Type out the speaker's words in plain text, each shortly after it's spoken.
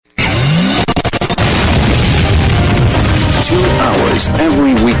Tuesdays,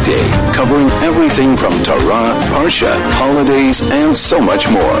 every weekday, covering everything from Torah, Parsha, holidays, and so much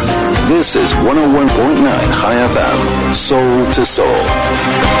more. This is 101.9 Chai FM, Soul to Soul.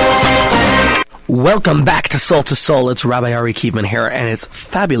 Welcome back to Soul. It's Rabbi Ari Kievman here, and it's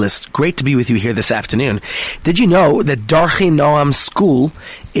fabulous. Great to be with you here this afternoon. Did you know that Darchei Noam School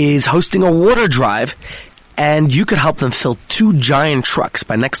is hosting a water drive, and you could help them fill 2 giant trucks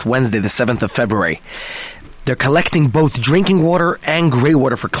by next Wednesday, the 7th of February. They're collecting both drinking water and gray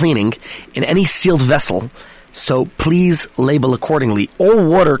water for cleaning in any sealed vessel, so please label accordingly. All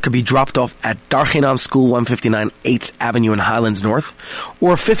water could be dropped off at Darchei Noam School, 159 8th Avenue in Highlands North,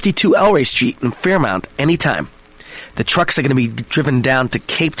 or 52 Elray Street in Fairmount anytime. The trucks are going to be driven down to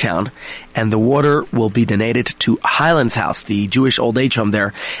Cape Town, and the water will be donated to Highlands House, the Jewish old age home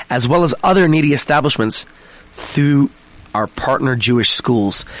there, as well as other needy establishments through our partner Jewish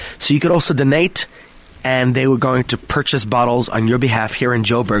schools. So you could also donate, and they were going to purchase bottles on your behalf here in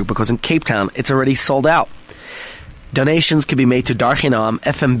Joburg, because in Cape Town it's already sold out. Donations can be made to Darchei Noam,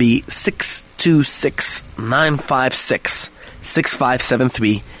 FMB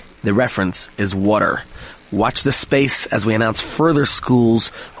 626-956-6573. The reference is water. Watch this space as we announce further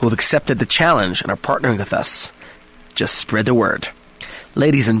schools who have accepted the challenge and are partnering with us. Just spread the word.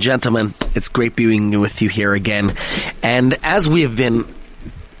 Ladies and gentlemen, it's great being with you here again. And as we have been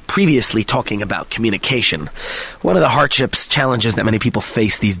previously talking about communication, one of the hardships, challenges that many people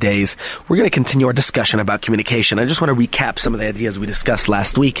face these days, we're going to continue our discussion about communication. I just want to recap some of the ideas we discussed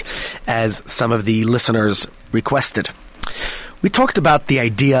last week as some of the listeners requested. We talked about the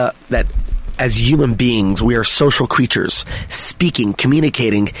idea that as human beings, we are social creatures. Speaking,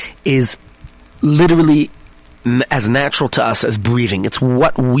 communicating is literally as natural to us as breathing. It's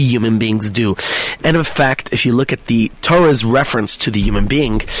what we human beings do. And in fact, if you look at the Torah's reference to the human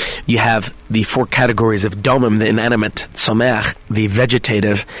being, you have the 4 categories of domim, the inanimate, tzomeach, the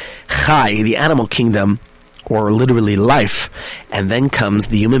vegetative, chai, the animal kingdom, or literally life, and then comes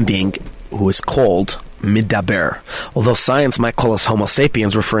the human being who is called midaber. Although science might call us homo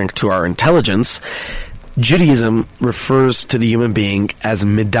sapiens, referring to our intelligence, Judaism refers to the human being as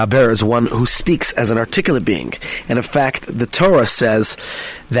midaber, as one who speaks, as an articulate being. And in fact, the Torah says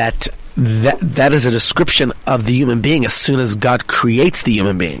that is a description of the human being as soon as God creates the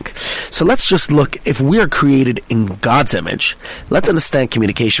human being. So let's just look, if we are created in God's image, let's understand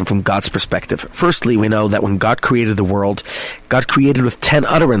communication from God's perspective. Firstly, we know that when God created the world, God created with 10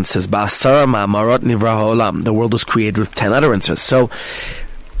 utterances. Ba'asara ma'amarot nivra ha'olam. The world was created with 10 utterances. So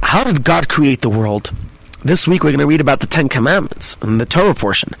how did God create the world? This week we're going to read about the 10 Commandments in the Torah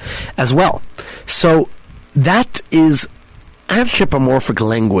portion as well. So that is anthropomorphic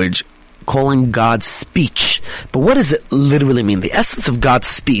language calling God's speech. But what does it literally mean? The essence of God's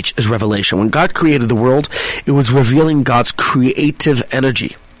speech is revelation. When God created the world, it was revealing God's creative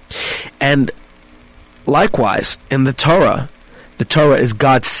energy. And likewise, in the Torah is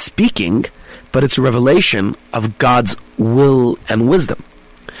God speaking, but it's a revelation of God's will and wisdom.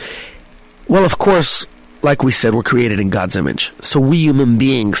 Well, of course, like we said, we're created in God's image. So we human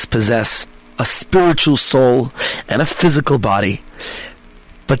beings possess a spiritual soul and a physical body.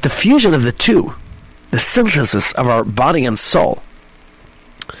 But the fusion of the two, the synthesis of our body and soul,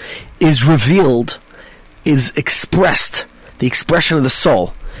 is revealed, is expressed. The expression of the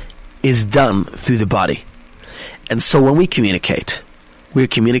soul is done through the body. And so when we communicate, we're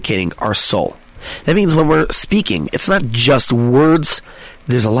communicating our soul. That means when we're speaking, it's not just words.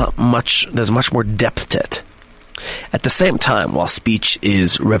 There's much more depth to it. At the same time, while speech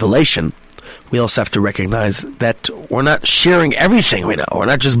is revelation, we also have to recognize that we're not sharing everything we know. We're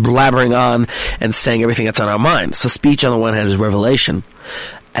not just blabbering on and saying everything that's on our mind. So speech on the one hand is revelation.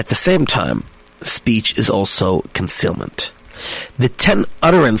 At the same time, speech is also concealment. The 10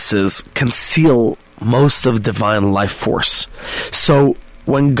 utterances conceal most of divine life force. So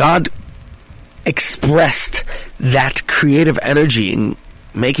when God expressed that creative energy in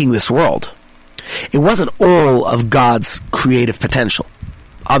making this world, it wasn't all of God's creative potential.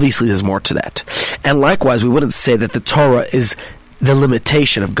 Obviously, there's more to that. And likewise, we wouldn't say that the Torah is the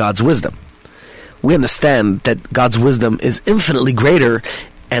limitation of God's wisdom. We understand that God's wisdom is infinitely greater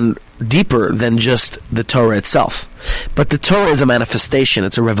and deeper than just the Torah itself. But the Torah is a manifestation,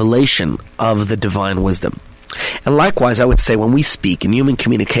 it's a revelation of the divine wisdom. And likewise, I would say when we speak in human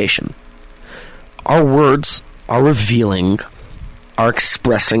communication, our words are revealing, are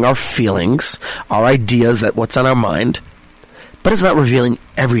expressing our feelings, our ideas, that what's on our mind, but it's not revealing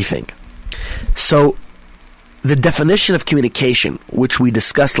everything. So the definition of communication, which we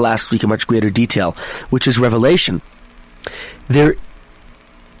discussed last week in much greater detail, which is revelation, the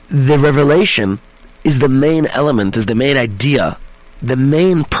revelation is the main element, is the main idea the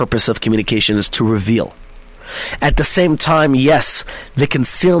main purpose of communication is to reveal. At the same time, yes, the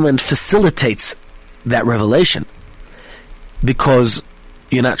concealment facilitates that revelation because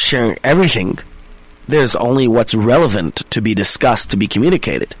you're not sharing everything. There's only what's relevant to be discussed, to be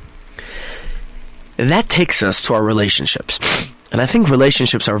communicated. And that takes us to our relationships. And I think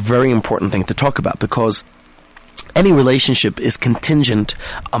relationships are a very important thing to talk about because any relationship is contingent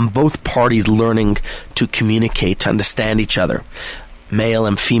on both parties learning to communicate, to understand each other, male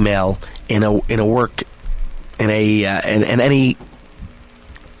and female, in any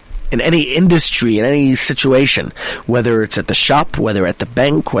industry, in any situation, whether it's at the shop, whether at the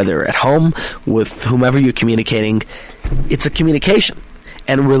bank, whether at home, with whomever you're communicating, it's a communication.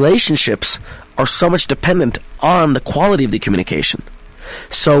 And relationships are so much dependent on the quality of the communication.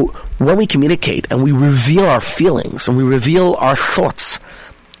 So when we communicate and we reveal our feelings and we reveal our thoughts,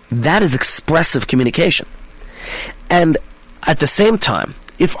 that is expressive communication. And at the same time,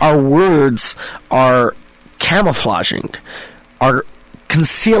 if our words are camouflaging, are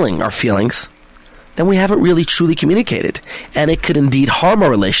concealing our feelings, then we haven't really truly communicated, and it could indeed harm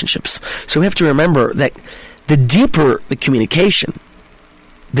our relationships. So we have to remember that the deeper the communication,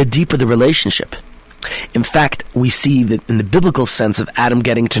 the deeper the relationship. In fact, we see that in the biblical sense of Adam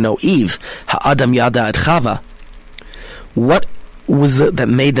getting to know Eve, Ha'adam yada et Chava, what was it that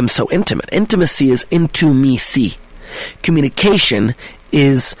made them so intimate? Intimacy is into me see. Communication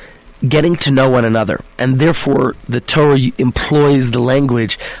is getting to know one another, and therefore the Torah employs the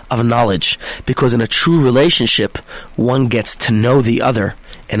language of knowledge, because in a true relationship one gets to know the other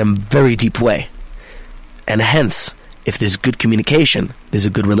in a very deep way, and hence if there's good communication, there's a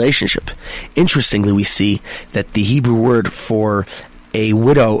good relationship. Interestingly, we see that the Hebrew word for a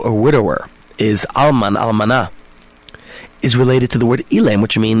widow or widower is alman, almanah, is related to the word ilam,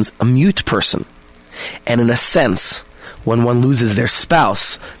 which means a mute person. And in a sense, when one loses their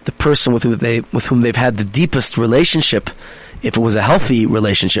spouse, the person with whom they've had the deepest relationship, if it was a healthy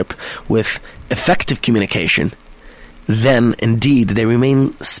relationship with effective communication, then indeed they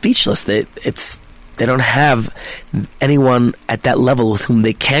remain speechless. They don't have anyone at that level with whom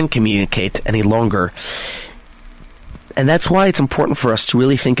they can communicate any longer. And that's why it's important for us to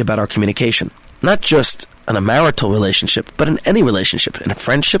really think about our communication. Not just in a marital relationship, but in any relationship, in a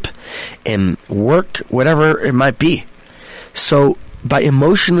friendship, in work, whatever it might be. So, by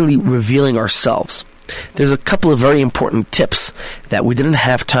emotionally revealing ourselves, there's a couple of very important tips that we didn't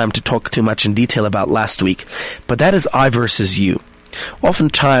have time to talk too much in detail about last week, but that is I versus you.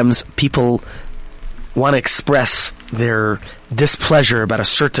 Oftentimes, people want to express their displeasure about a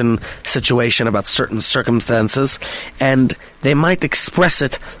certain situation, about certain circumstances, and they might express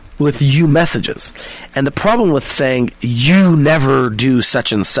it with you messages. And the problem with saying, you never do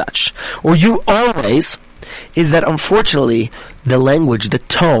such and such, or you always, is that unfortunately the language, the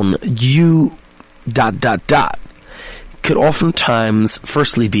tone, you ... could oftentimes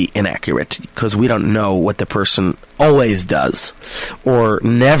firstly be inaccurate, because we don't know what the person always does or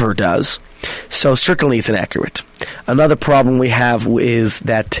never does. So certainly it's inaccurate. Another problem we have is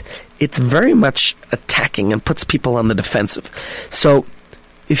that it's very much attacking and puts people on the defensive. So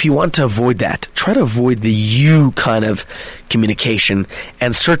if you want to avoid that, try to avoid the you kind of communication.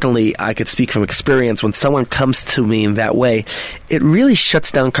 And certainly, I could speak from experience, when someone comes to me in that way, it really shuts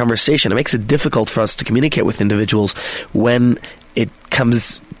down conversation. It makes it difficult for us to communicate with individuals when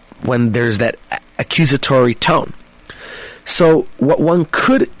there's that accusatory tone. So what one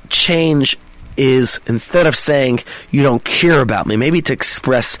could change is, instead of saying, you don't care about me, maybe to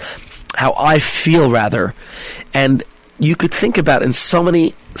express how I feel rather. And you could think about in so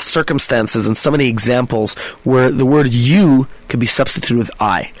many circumstances and so many examples where the word you could be substituted with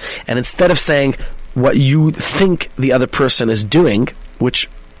I. And instead of saying what you think the other person is doing, which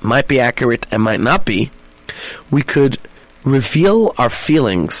might be accurate and might not be, we could reveal our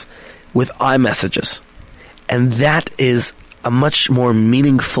feelings with I messages. And that is a much more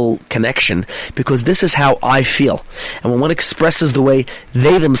meaningful connection, because this is how I feel. And when one expresses the way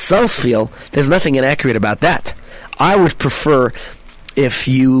they themselves feel, there's nothing inaccurate about that. I would prefer if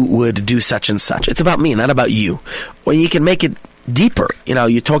you would do such and such. It's about me, not about you. Or you can make it deeper.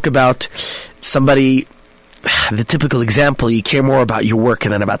 You talk about somebody, the typical example, you care more about your work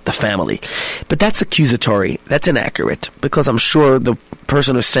than about the family. But that's accusatory. That's inaccurate, because I'm sure the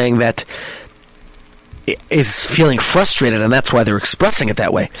person who's saying that is feeling frustrated, and that's why they're expressing it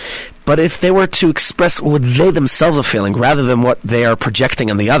that way. But if they were to express what they themselves are feeling, rather than what they are projecting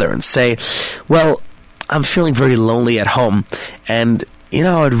on the other, and say, well, I'm feeling very lonely at home, and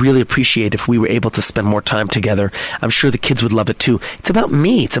I'd really appreciate if we were able to spend more time together. I'm sure the kids would love it too. It's about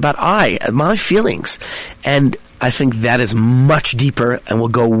me. It's about my feelings. And I think that is much deeper and will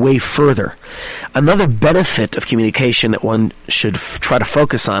go way further. Another benefit of communication that one should try to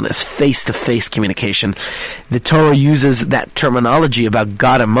focus on is face-to-face communication. The Torah uses that terminology about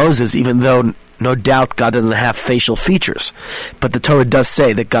God and Moses, even though no doubt God doesn't have facial features. But the Torah does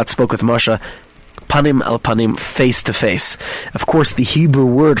say that God spoke with Moshe panim al panim, face to face. Of course, the Hebrew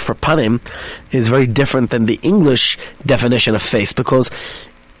word for panim is very different than the English definition of face, because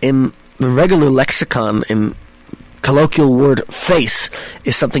in the regular lexicon, in colloquial word face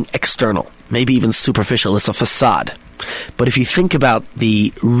is something external, maybe even superficial. It's a facade. But if you think about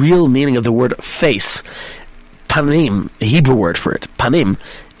the real meaning of the word face, panim, the Hebrew word for it, panim,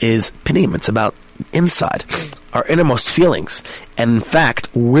 is panim. It's about inside, our innermost feelings. And in fact,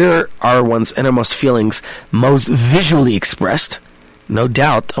 where are one's innermost feelings most visually expressed? No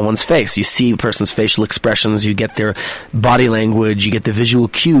doubt on one's face. You see a person's facial expressions, you get their body language, you get the visual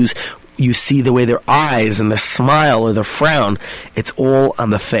cues, you see the way their eyes and their smile or their frown. It's all on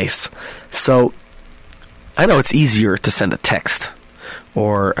the face. So, I know it's easier to send a text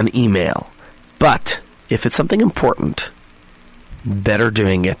or an email, but if it's something important, better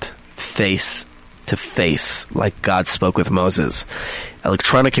doing it face to face, like God spoke with Moses.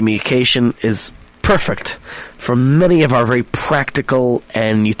 Electronic communication is perfect for many of our very practical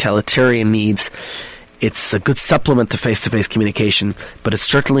and utilitarian needs. It's a good supplement to face-to-face communication, but it's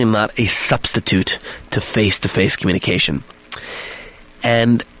certainly not a substitute to face-to-face communication.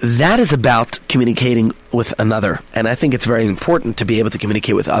 And that is about communicating with another. And I think it's very important to be able to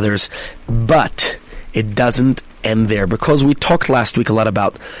communicate with others, but it doesn't end there. Because we talked last week a lot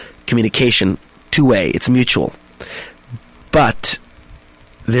about communication, two-way, it's mutual. But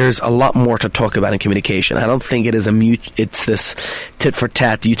there's a lot more to talk about in communication. I don't think it is it's this tit for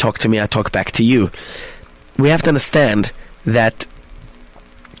tat, you talk to me, I talk back to you. We have to understand that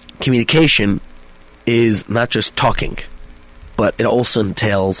communication is not just talking, but it also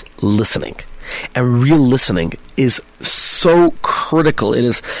entails listening. And real listening is so critical. It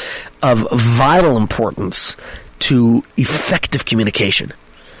is of vital importance to effective communication.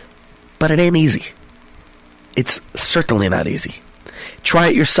 But it ain't easy. It's certainly not easy. Try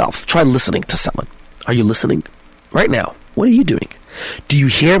it yourself. Try listening to someone. Are you listening? Right now, what are you doing? Do you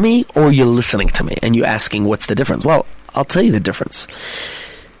hear me, or are you listening to me? And you're asking, what's the difference? Well, I'll tell you the difference.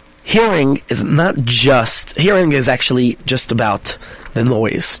 Hearing is actually just about the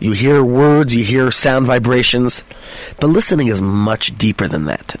noise. You hear words, you hear sound vibrations, but listening is much deeper than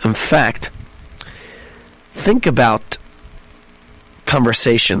that. In fact, think about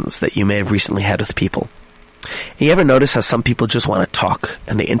conversations that you may have recently had with people. And you ever notice how some people just want to talk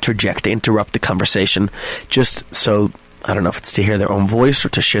and they interject, they interrupt the conversation just so, I don't know if it's to hear their own voice or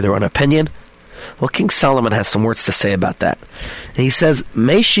to share their own opinion? Well, King Solomon has some words to say about that. And he says,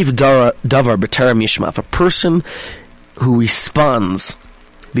 Meishiv davar b'terem yishma. A person who responds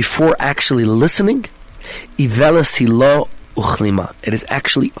before actually listening, ivelis hilo uchlima. It is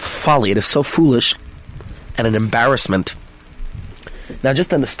actually folly. It is so foolish and an embarrassment. Now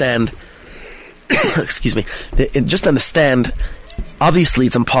just understand, excuse me, just understand, obviously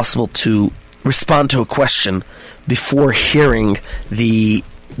it's impossible to respond to a question before hearing the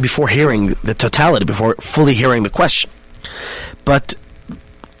totality, before fully hearing the question. But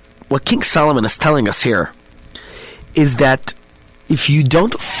what King Solomon is telling us here is that if you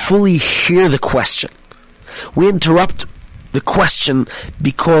don't fully hear the question, we interrupt the question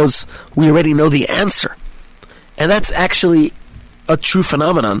because we already know the answer. And that's actually a true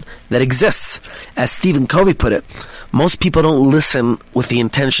phenomenon that exists. As Stephen Covey put it, most people don't listen with the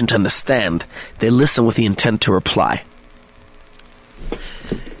intention to understand. They listen with the intent to reply.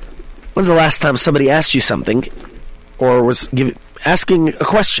 When's the last time somebody asked you something or was asking a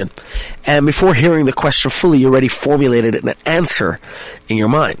question, and before hearing the question fully, you already formulated an answer in your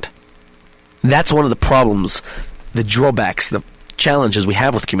mind? That's one of the problems, the drawbacks, the challenges we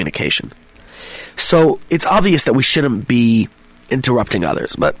have with communication. So it's obvious that we shouldn't be interrupting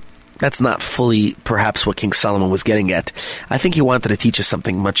others, but that's not fully perhaps what King Solomon was getting at. I think he wanted to teach us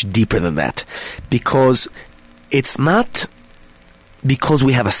something much deeper than that, because it's not because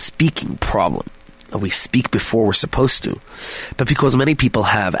we have a speaking problem, or we speak before we're supposed to, but because many people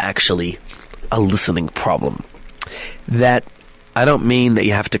have actually a listening problem. That I don't mean that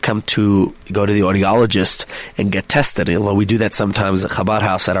you have to go to the audiologist and get tested, although we do that sometimes at Chabad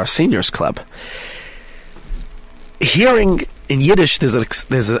House at our seniors club. Hearing in Yiddish,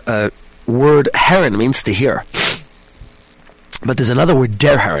 there's a word, heron means to hear. But there's another word,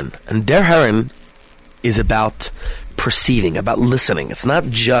 der heron. And der heron is about perceiving, about listening. It's not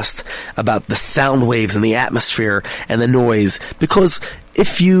just about the sound waves and the atmosphere and the noise. Because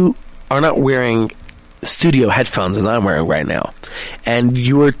if you are not wearing studio headphones as I'm wearing right now, and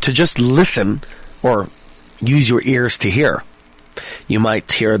you were to just listen or use your ears to hear, you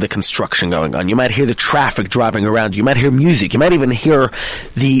might hear the construction going on. You might hear the traffic driving around. You might hear music. You might even hear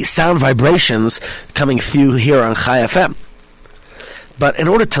the sound vibrations coming through here on Chai FM. But in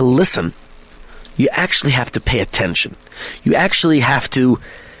order to listen, you actually have to pay attention. You actually have to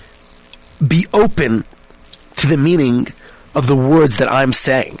be open to the meaning of the words that I'm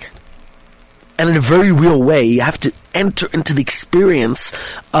saying. And in a very real way, you have to enter into the experience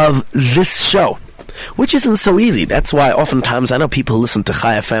of this show, which isn't so easy. That's why oftentimes I know people listen to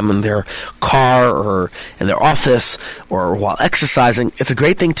Chai FM in their car or in their office or while exercising. It's a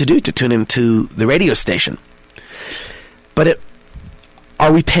great thing to do, to tune into the radio station. But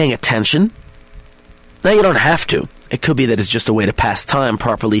are we paying attention? No, you don't have to. It could be that it's just a way to pass time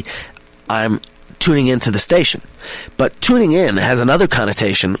properly. I'm tuning into the station. But tuning in has another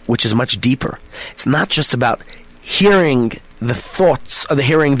connotation which is much deeper. It's not just about hearing the thoughts, or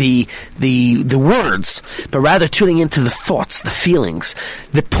hearing the words, but rather tuning into the thoughts, the feelings,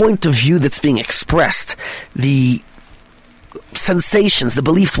 the point of view that's being expressed, the sensations, the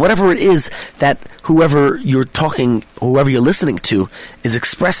beliefs, whatever it is that whoever you're listening to is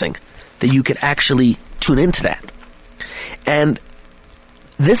expressing, that you can actually tune into that. And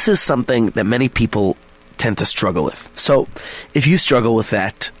this is something that many people tend to struggle with. So if you struggle with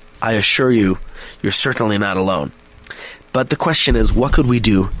that, I assure you, you're certainly not alone. But the question is, what could we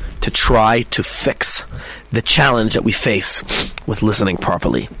do to try to fix the challenge that we face with listening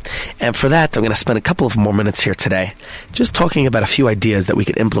properly? And for that, I'm going to spend a couple of more minutes here today just talking about a few ideas that we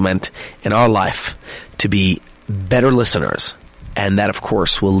could implement in our life to be better listeners. And that, of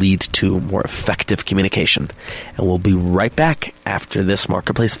course, will lead to more effective communication. And we'll be right back after this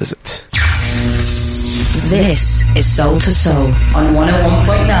marketplace visit. This is Soul to Soul on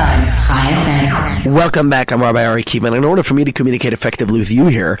 101.9 Chai FM. Welcome back. I'm Rabbi Ari Kievman. In order for me to communicate effectively with you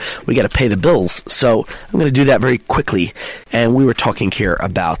here, we got to pay the bills. So I'm going to do that very quickly. And we were talking here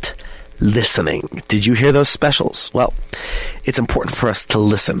about listening. Did you hear those specials? Well, it's important for us to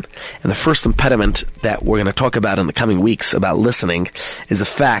listen. And the first impediment that we're going to talk about in the coming weeks about listening is the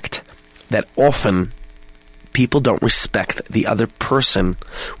fact that often people don't respect the other person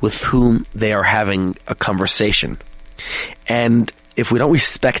with whom they are having a conversation. And if we don't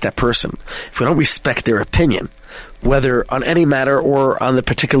respect that person, if we don't respect their opinion, whether on any matter or on the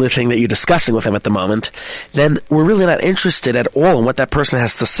particular thing that you're discussing with them at the moment, then we're really not interested at all in what that person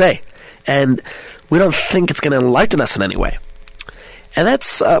has to say. And we don't think it's going to enlighten us in any way. And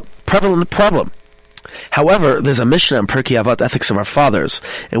that's a prevalent problem. However, there's a Mishnah in Pirkei Avot, Ethics of Our Fathers,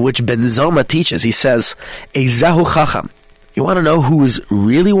 in which Ben Zoma teaches. He says, Eizahu Chacham. You want to know who is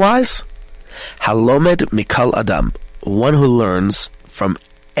really wise? Halomed Mikal Adam. One who learns from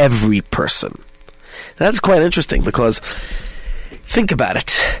every person. And that's quite interesting because think about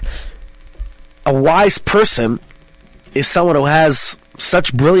it. A wise person is someone who has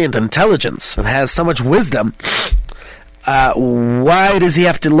such brilliant intelligence and has so much wisdom. Why does he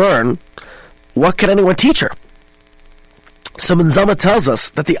have to learn? What can anyone teach her? So Ben Zoma tells us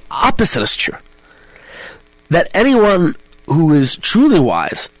that the opposite is true. That anyone who is truly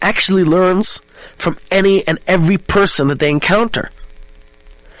wise actually learns from any and every person that they encounter.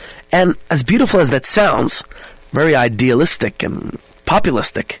 And as beautiful as that sounds, very idealistic and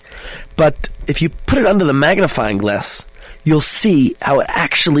populistic, but if you put it under the magnifying glass, you'll see how it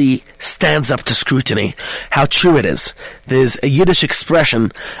actually stands up to scrutiny, how true it is. There's a Yiddish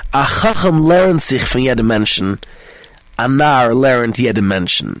expression, a chacham lernt sich von jedem Menschen, a nar lernt jedem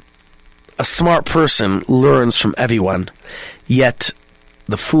Menschen. A smart person learns from everyone, yet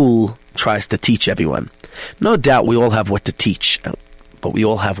the fool tries to teach everyone. No doubt we all have what to teach, but we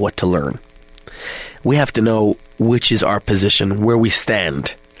all have what to learn. We have to know which is our position, where we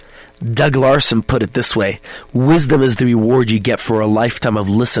stand. Doug Larson put it this way: wisdom is the reward you get for a lifetime of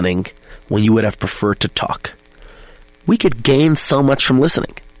listening when you would have preferred to talk. We could gain so much from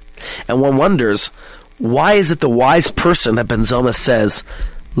listening. And one wonders, why is it the wise person that Ben Zoma says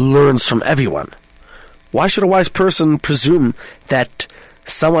learns from everyone? Why should a wise person presume that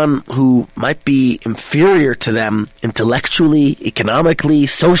someone who might be inferior to them intellectually, economically,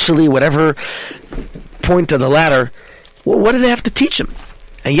 socially, whatever point of the ladder, well, what do they have to teach him?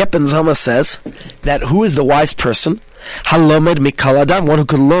 And yet Ben Zoma says that who is the wise person? Halomed Mikal Adam, one who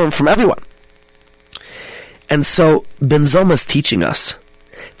could learn from everyone. And so Ben Zoma is teaching us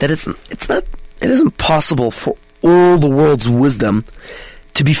that it isn't possible for all the world's wisdom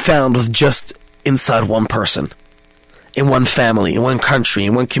to be found with just inside one person, in one family, in one country,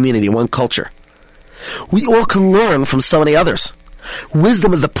 in one community, in one culture. We all can learn from so many others.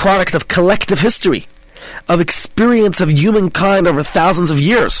 Wisdom is the product of collective history. of experience of humankind over thousands of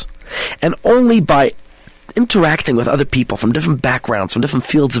years. And only by interacting with other people from different backgrounds, from different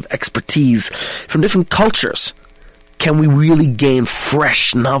fields of expertise, from different cultures, can we really gain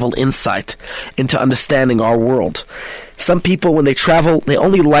fresh, novel insight into understanding our world. Some people, when they travel, they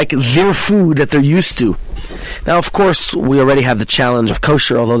only like their food that they're used to. Now, of course, we already have the challenge of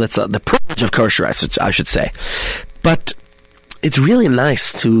kosher, although that's the privilege of kosher, I should say. But it's really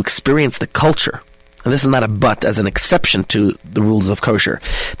nice to experience the culture. And this is not a but as an exception to the rules of kosher.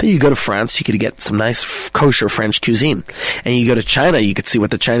 But you go to France, you could get some nice kosher French cuisine. And you go to China, you could see what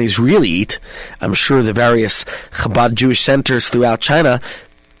the Chinese really eat. I'm sure the various Chabad Jewish centers throughout China,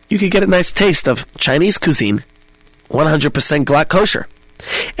 you could get a nice taste of Chinese cuisine, 100% glatt kosher.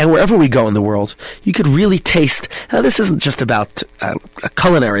 And wherever we go in the world, you could really taste. Now, this isn't just about a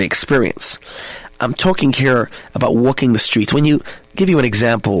culinary experience. I'm talking here about walking the streets. When you give you an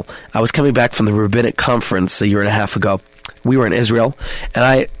example, I was coming back from the rabbinic conference a year and a half ago. We were in Israel, and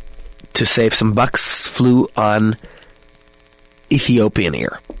I, to save some bucks, flew on Ethiopian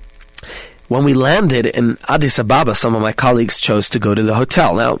Air. When we landed in Addis Ababa, some of my colleagues chose to go to the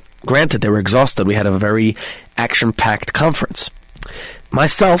hotel. Now, granted, they were exhausted. We had a very action-packed conference.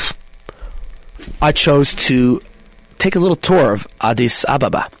 Myself, I chose to take a little tour of Addis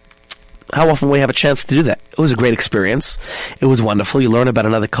Ababa. How often will we have a chance to do that? It was a great experience. It was wonderful. You learn about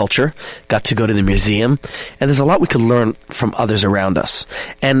another culture, got to go to the museum, and there's a lot we could learn from others around us.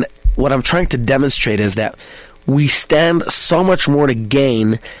 And what I'm trying to demonstrate is that we stand so much more to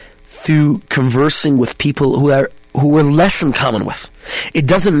gain through conversing with people who we're less in common with. It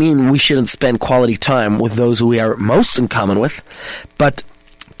doesn't mean we shouldn't spend quality time with those who we are most in common with, but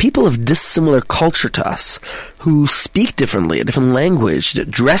people of dissimilar culture to us, who speak differently, a different language,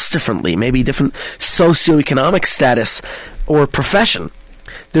 dress differently, maybe different socioeconomic status or profession.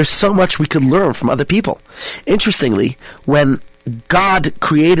 There's so much we could learn from other people. Interestingly, when God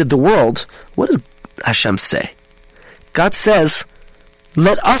created the world, what does Hashem say? God says,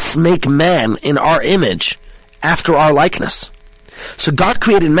 "Let us make man in our image, after our likeness." So God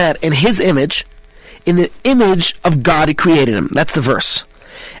created man in his image. In the image of God, he created him. That's the verse.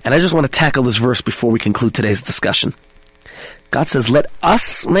 And I just want to tackle this verse before we conclude today's discussion. God says, "Let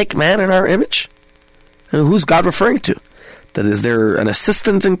us make man in our image." And who's God referring to? That is there an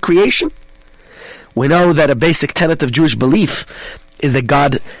assistant in creation? We know that a basic tenet of Jewish belief is that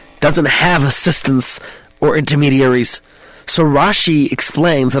God doesn't have assistants or intermediaries. So Rashi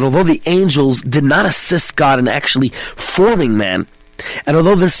explains that although the angels did not assist God in actually forming man, and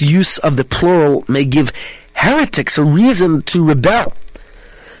although this use of the plural may give heretics a reason to rebel,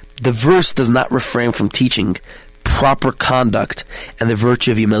 the verse does not refrain from teaching proper conduct and the virtue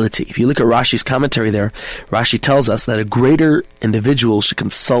of humility. If you look at Rashi's commentary there, Rashi tells us that a greater individual should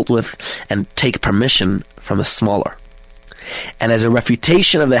consult with and take permission from a smaller. And as a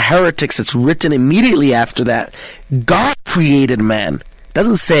refutation of the heretics, it's written immediately after that, God created man. It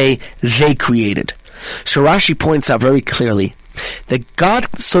doesn't say they created. So Rashi points out very clearly that God,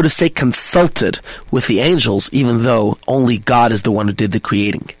 so to say, consulted with the angels, even though only God is the one who did the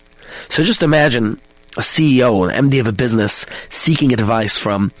creating. So just imagine a CEO, an MD of a business, seeking advice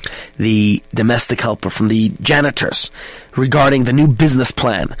from the domestic helper, from the janitors, regarding the new business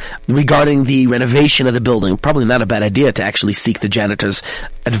plan, regarding the renovation of the building. Probably not a bad idea to actually seek the janitor's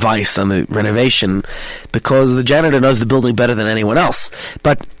advice on the renovation, because the janitor knows the building better than anyone else.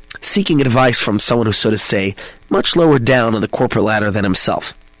 But seeking advice from someone who's, so to say, much lower down on the corporate ladder than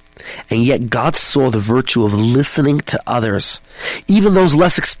himself. And yet God saw the virtue of listening to others, even those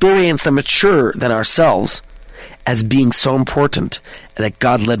less experienced and mature than ourselves, as being so important, and that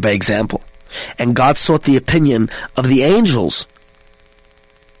God led by example. And God sought the opinion of the angels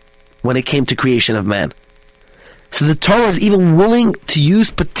when it came to creation of man. So the Torah is even willing to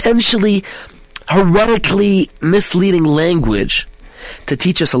use potentially heretically misleading language to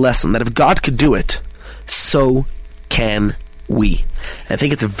teach us a lesson, that if God could do it, so can we. I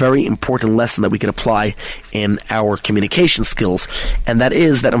think it's a very important lesson that we can apply in our communication skills, and that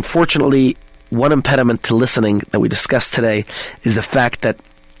is that unfortunately one impediment to listening that we discussed today is the fact that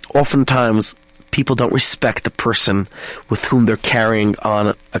oftentimes people don't respect the person with whom they're carrying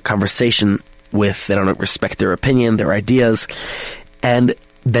on a conversation with. They don't respect their opinion, their ideas. And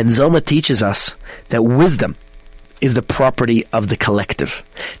Ben Zoma teaches us that wisdom is the property of the collective,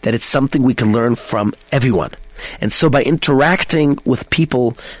 that it's something we can learn from everyone. And so by interacting with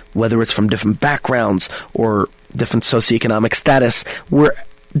people, whether it's from different backgrounds or different socioeconomic status, we're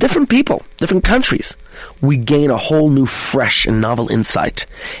different people, different countries, we gain a whole new, fresh and novel insight.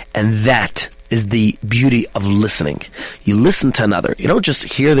 And that is the beauty of listening. You listen to another. You don't just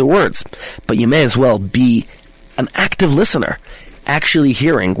hear the words, but you may as well be an active listener, actually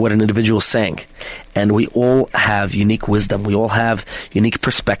hearing what an individual is saying. And we all have unique wisdom. We all have unique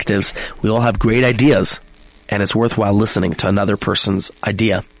perspectives. We all have great ideas. And it's worthwhile listening to another person's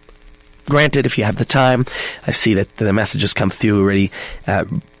idea. Granted, if you have the time, I see that the messages come through already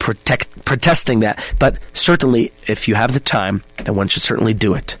protesting that. But certainly, if you have the time, then one should certainly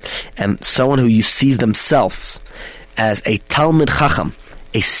do it. And someone who you see themselves as a Talmid Chacham,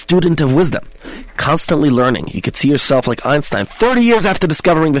 a student of wisdom, constantly learning. You could see yourself like Einstein, 30 years after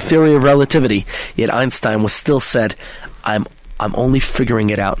discovering the theory of relativity, yet Einstein was still said, I'm only figuring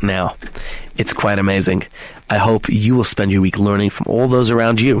it out now. It's quite amazing. I hope you will spend your week learning from all those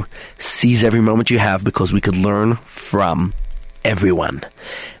around you. Seize every moment you have, because we could learn from everyone.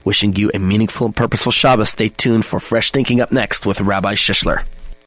 Wishing you a meaningful and purposeful Shabbos. Stay tuned for Fresh Thinking up next with Rabbi Shishler.